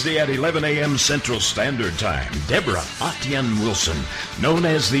Wednesday at 11 a.m. Central Standard Time, Deborah Atian Wilson, known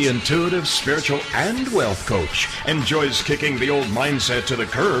as the Intuitive Spiritual and Wealth Coach, enjoys kicking the old mindset to the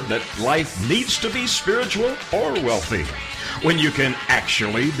curb that life needs to be spiritual or wealthy, when you can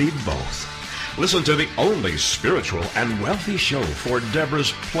actually be both. Listen to the only spiritual and wealthy show for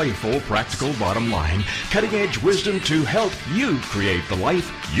Deborah's playful, practical bottom line, cutting-edge wisdom to help you create the life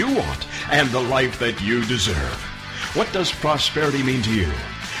you want and the life that you deserve. What does prosperity mean to you?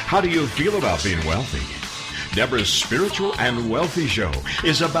 How do you feel about being wealthy? Deborah's Spiritual and Wealthy Show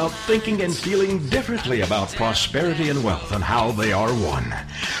is about thinking and feeling differently about prosperity and wealth and how they are one.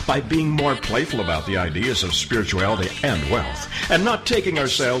 By being more playful about the ideas of spirituality and wealth and not taking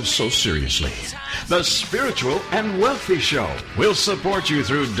ourselves so seriously. The Spiritual and Wealthy Show will support you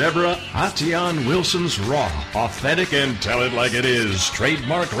through Deborah Atian Wilson's raw, authentic, and tell it like it is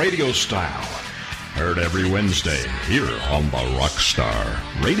trademark radio style. Heard every Wednesday here on the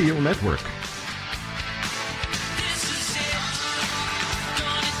Rockstar Radio Network.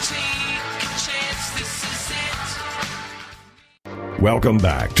 Welcome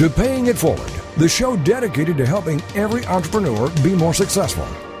back to Paying It Forward, the show dedicated to helping every entrepreneur be more successful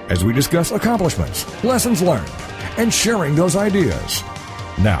as we discuss accomplishments, lessons learned, and sharing those ideas.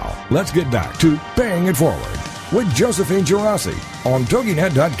 Now, let's get back to Paying It Forward with Josephine Girassi on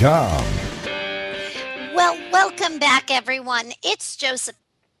TogiNet.com. Well, welcome back, everyone. It's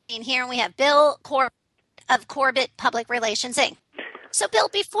Josephine here, and we have Bill Corbett of Corbett Public Relations, Inc. So, Bill,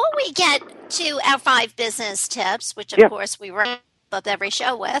 before we get to our 5 business tips, which, of course, we wrap up every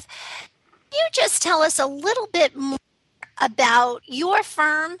show with, you just tell us a little bit more about your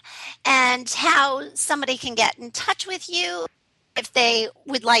firm and how somebody can get in touch with you if they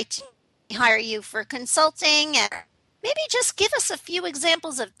would like to hire you for consulting, and maybe just give us a few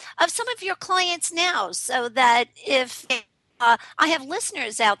examples of some of your clients now so that if I have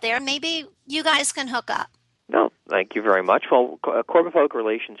listeners out there, maybe you guys can hook up. No, thank you very much. Well, Corbett Public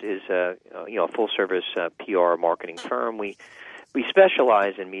Relations is a full-service PR marketing firm. We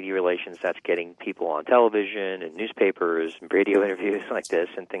specialize in media relations. That's getting people on television and newspapers and radio interviews like this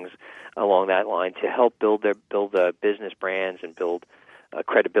and things along that line to help build business brands and build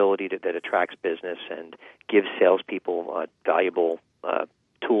credibility that attracts business and gives salespeople valuable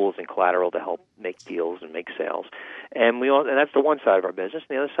tools and collateral to help make deals and make sales. And that's the one side of our business.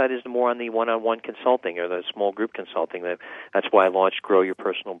 And the other side is more on the one-on-one consulting or the small group consulting. That's why I launched Grow Your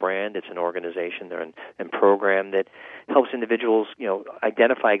Personal Brand. It's an organization and program that helps individuals,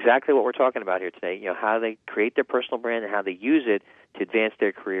 identify exactly what we're talking about here today. How they create their personal brand and how they use it to advance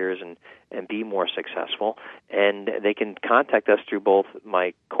their careers and be more successful. And they can contact us through both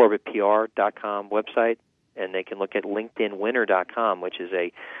my CorbettPR.com website, and they can look at LinkedInWinner.com, which is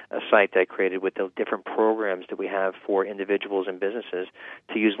a site that I created with the different programs that we have for individuals and businesses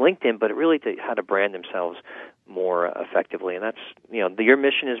to use LinkedIn, but really how to brand themselves more effectively. And that's, your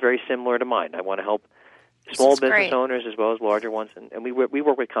mission is very similar to mine. I want to help small business owners as well as larger ones. And we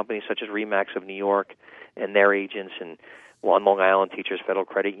work with companies such as RE/MAX of New York and their agents, and on Long Island, Teachers Federal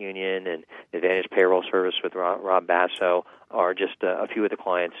Credit Union and Advantage Payroll Service with Rob Basso are just a few of the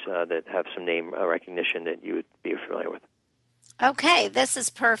clients that have some name recognition that you would be familiar with. Okay, this is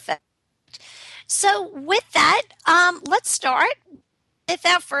perfect. So with that, let's start with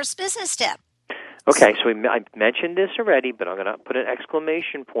our first business tip. Okay, so I mentioned this already, but I'm going to put an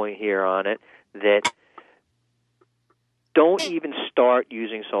exclamation point here on it, that don't even start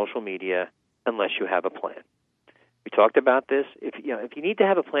using social media unless you have a plan. We talked about this. If you need to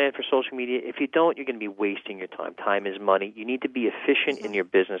have a plan for social media, if you don't, you're going to be wasting your time. Time is money. You need to be efficient in your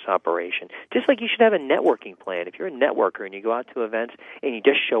business operation. Just like you should have a networking plan. If you're a networker and you go out to events and you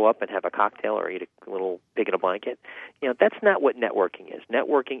just show up and have a cocktail or eat a little pig in a blanket, that's not what networking is.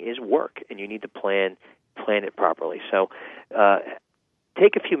 Networking is work, and you need to plan it properly. So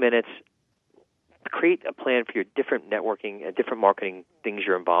take a few minutes, create a plan for your different networking and different marketing things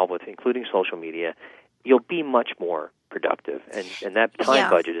you're involved with, including social media. You'll be much more productive, and that time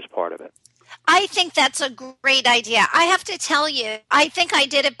budget is part of it. I think that's a great idea. I have to tell you, I think I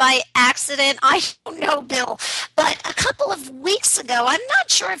did it by accident. I don't know, Bill, but a couple of weeks ago, I'm not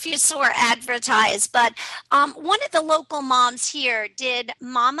sure if you saw it advertised, but one of the local moms here did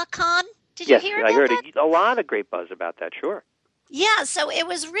MamaCon. Did you hear about that? Yes, I heard a lot of great buzz about that, sure. Yeah, so it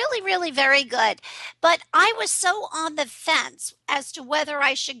was really, really very good. But I was so on the fence as to whether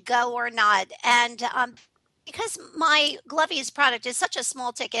I should go or not. And because my Glovies product is such a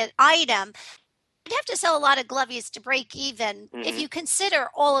small ticket item, have to sell a lot of glovies to break even if you consider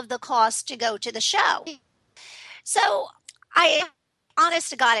all of the costs to go to the show. So honest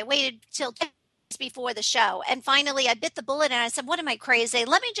to God, I waited till 2 days before the show, and finally I bit the bullet and I said, what am I, crazy?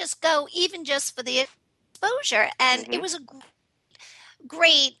 Let me just go, even just for the exposure. And it was a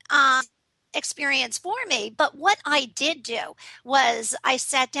great experience for me. But what I did do was I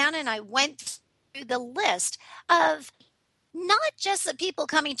sat down and I went through the list of not just the people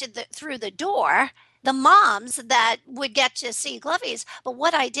coming through the door, the moms that would get to see Glovies, but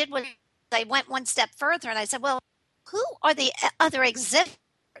what I did was I went one step further and I said, well, who are the other exhibitors?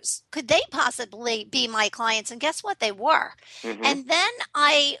 Could they possibly be my clients? And guess what? They were. And then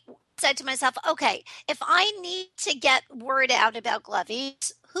I said to myself, okay, if I need to get word out about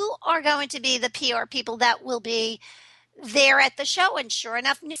Glovies, who are going to be the PR people that will be there at the show? And sure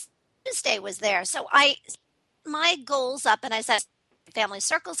enough, Newsday was there. So my goals up and I said, Family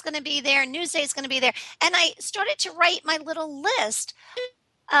Circle's going to be there, Newsday's going to be there. And I started to write my little list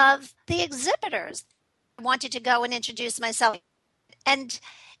of the exhibitors. I wanted to go and introduce myself. And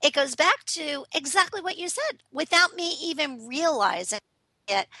it goes back to exactly what you said. Without me even realizing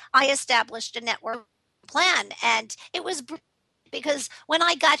it, I established a network plan. And it was because when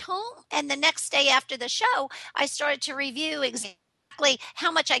I got home and the next day after the show, I started to review exactly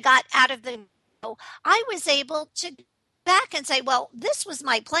how much I got out of the show. I was able to back and say, well, this was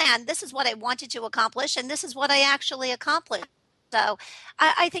my plan. This is what I wanted to accomplish. And this is what I actually accomplished. So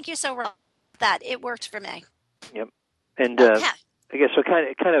I think you're so right that it worked for me. Yep. And I guess so kind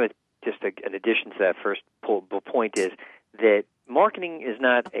of just an addition to that first point is that marketing is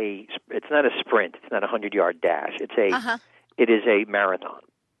not a sprint. It's not a 100-yard dash. It is a marathon,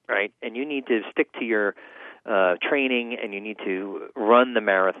 right? And you need to stick to your training, and you need to run the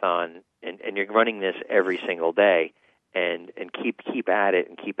marathon, and you're running this every single day, and keep at it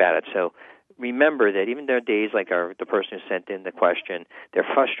and keep at it. So remember that even there are days like the person who sent in the question, they're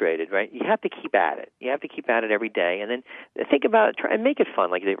frustrated, right? You have to keep at it. You have to keep at it every day, and then think about it, try and make it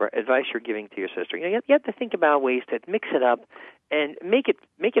fun, like the advice you're giving to your sister. You have to think about ways to mix it up and make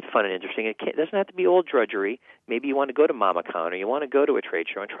it fun and interesting. It doesn't have to be all drudgery. Maybe you want to go to MamaCon or you want to go to a trade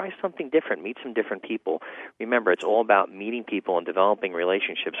show and try something different, meet some different people. Remember, it's all about meeting people and developing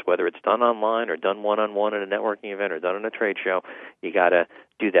relationships, whether it's done online or done one-on-one at a networking event or done at a trade show. You got to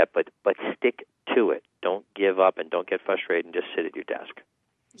do that, but stick to it. Don't give up and don't get frustrated and just sit at your desk.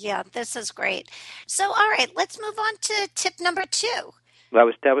 Yeah, this is great. So, all right, let's move on to tip number 2. That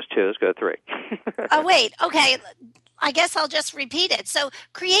was 2. Let's go to 3. Oh, wait. Okay. I guess I'll just repeat it. So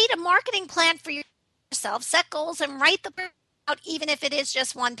create a marketing plan for yourself, set goals, and write them out, even if it is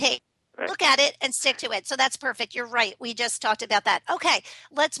just one page. Right. Look at it and stick to it. So that's perfect. You're right. We just talked about that. Okay,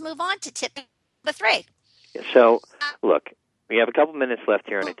 let's move on to tip number 3. So, look, we have a couple minutes left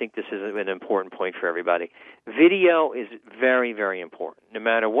here, and I think this is an important point for everybody. Video is very, very important. No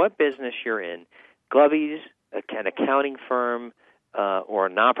matter what business you're in, Glovies, an accounting firm, or a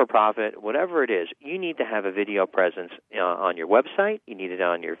not-for-profit, whatever it is, you need to have a video presence on your website, you need it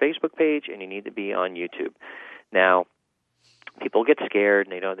on your Facebook page, and you need to be on YouTube. Now, people get scared,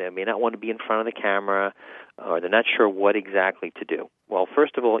 and they may not want to be in front of the camera, or they're not sure what exactly to do. Well,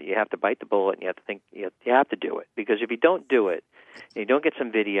 first of all, you have to bite the bullet, and you have to think you have to do it, because if you don't do it, and you don't get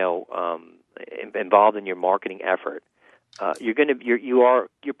some video involved in your marketing effort, you're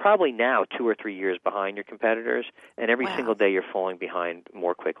probably now 2 or 3 years behind your competitors, and every single day you're falling behind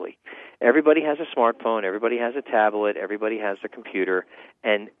more quickly. Everybody has a smartphone, everybody has a tablet, everybody has a computer,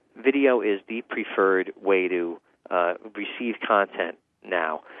 and video is the preferred way to receive content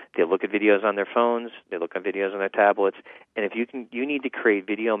now. They look at videos on their phones, they look at videos on their tablets, and if you need to create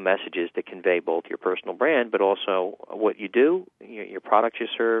video messages that convey both your personal brand, but also what you do, your products you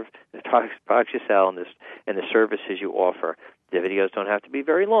serve, the products you sell, and the services you offer. The videos don't have to be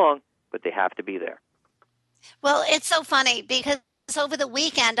very long, but they have to be there. Well, it's so funny because over the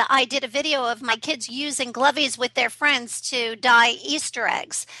weekend, I did a video of my kids using Glovies with their friends to dye Easter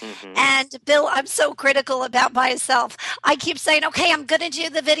eggs. Mm-hmm. And Bill, I'm so critical about myself. I keep saying, okay, I'm going to do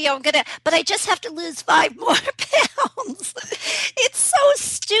the video, but I just have to lose 5 more pounds. It's so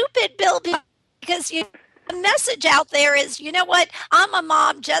stupid, Bill, because the message out there is, you know what? I'm a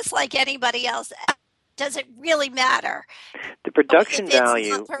mom just like anybody else. Does it really matter? The production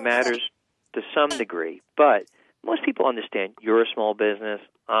value matters to some degree, but most people understand you're a small business,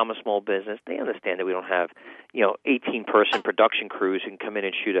 I'm a small business. They understand that we don't have, 18-person production crews who can come in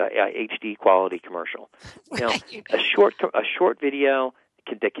and shoot a HD quality commercial. A short video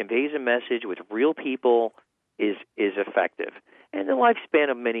that conveys a message with real people is effective. And the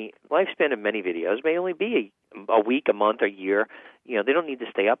lifespan of many videos may only be a week, a month, a year. They don't need to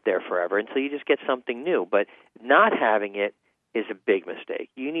stay up there forever until you just get something new. But not having it is a big mistake.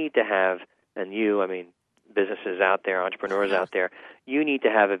 You need to have, businesses out there, entrepreneurs out there, you need to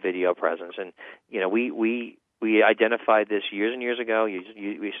have a video presence. And we identified this years and years ago.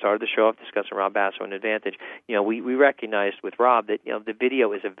 We started the show off discussing Rob Basso and Advantage. We recognized with Rob that the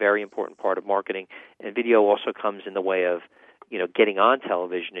video is a very important part of marketing, and video also comes in the way of getting on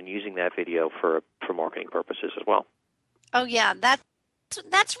television and using that video for marketing purposes as well. Oh yeah,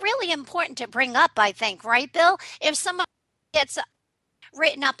 that's really important to bring up, I think, right, Bill? If someone gets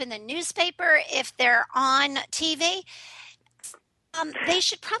written up in the newspaper, if they're on TV, they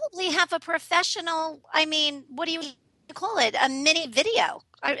should probably have a professional, what do you call it? A mini video,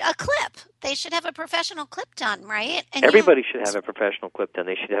 a clip. They should have a professional clip done, right? And everybody should have a professional clip done.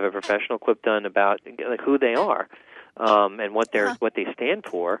 They should have a professional clip done about who they are and what they stand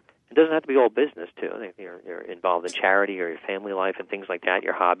for. It doesn't have to be all business, too. I think you're involved in charity or your family life and things like that,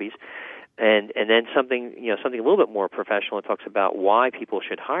 your hobbies. And then something a little bit more professional. It talks about why people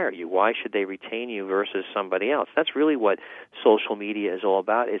should hire you. Why should they retain you versus somebody else? That's really what social media is all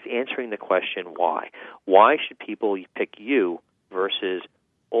about, is answering the question why. Why should people pick you versus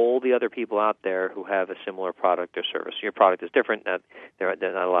all the other people out there who have a similar product or service? Your product is different. There are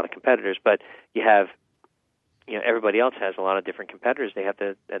not a lot of competitors, but you have everybody else has a lot of different competitors. They have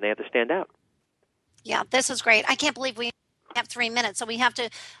to stand out. Yeah, this is great. I can't believe we have 3 minutes, so we have to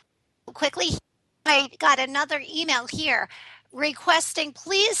quickly. I got another email here requesting,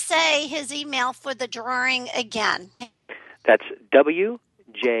 please say his email for the drawing again. That's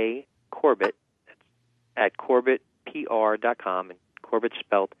WJ Corbett at CorbettPR.com, and Corbett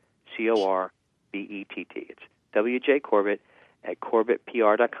spelled CORBETT. It's WJ Corbett at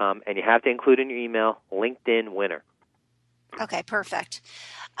CorbettPR.com, and you have to include in your email LinkedIn winner. Okay, perfect.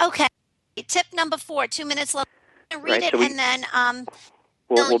 Okay, tip number 4, 2 minutes left. Read it, and then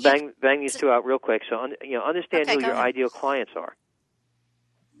we'll bang these two out real quick. So understand who your ideal clients are.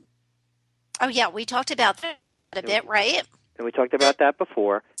 Oh yeah, we talked about that a bit, right? And we talked about that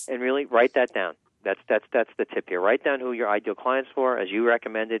before, and really write that down. That's the tip here. Write down who your ideal clients are, as you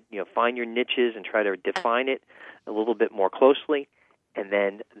recommended. Find your niches and try to define it a little bit more closely, and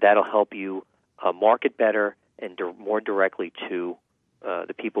then that'll help you market better and more directly to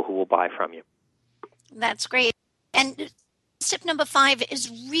the people who will buy from you. That's great. And tip number 5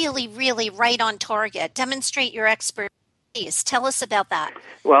 is really, really right on target. Demonstrate your expertise. Tell us about that.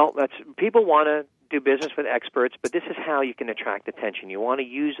 Well, people want to do business with experts, but this is how you can attract attention. You want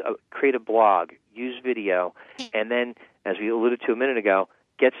to create a blog, use video, and then, as we alluded to a minute ago,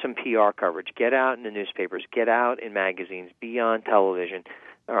 get some PR coverage. Get out in the newspapers. Get out in magazines. Be on television.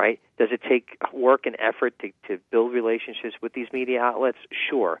 All right? Does it take work and effort to build relationships with these media outlets?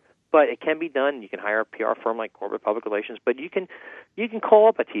 Sure. But it can be done. You can hire a PR firm like Corbett Public Relations, but you can call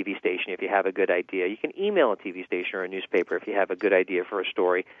up a TV station if you have a good idea. You can email a TV station or a newspaper if you have a good idea for a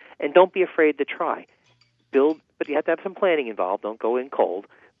story, and don't be afraid to try. But you have to have some planning involved. Don't go in cold.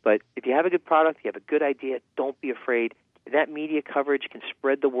 But if you have a good product, you have a good idea, don't be afraid. That media coverage can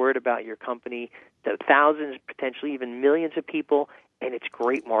spread the word about your company to thousands, potentially even millions of people, and it's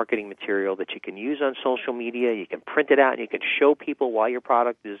great marketing material that you can use on social media. You can print it out, and you can show people why your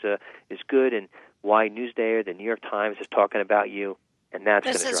product is good and why Newsday or the New York Times is talking about you, and that's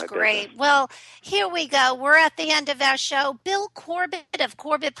going to drive business. This is great. Well, here we go. We're at the end of our show. Bill Corbett of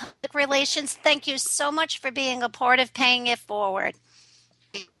Corbett Public Relations, thank you so much for being a part of Paying It Forward.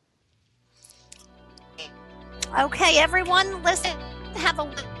 Okay, everyone, listen, have a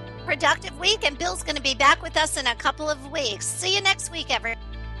productive week, and Bill's going to be back with us in a couple of weeks. See you next week, everyone.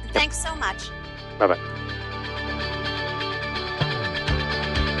 Thanks so much. Bye-bye.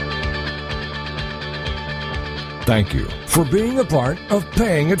 Thank you for being a part of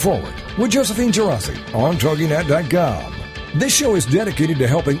Paying It Forward with Josephine Girassi on TogiNet.com. This show is dedicated to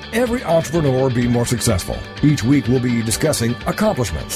helping every entrepreneur be more successful. Each week we'll be discussing accomplishments,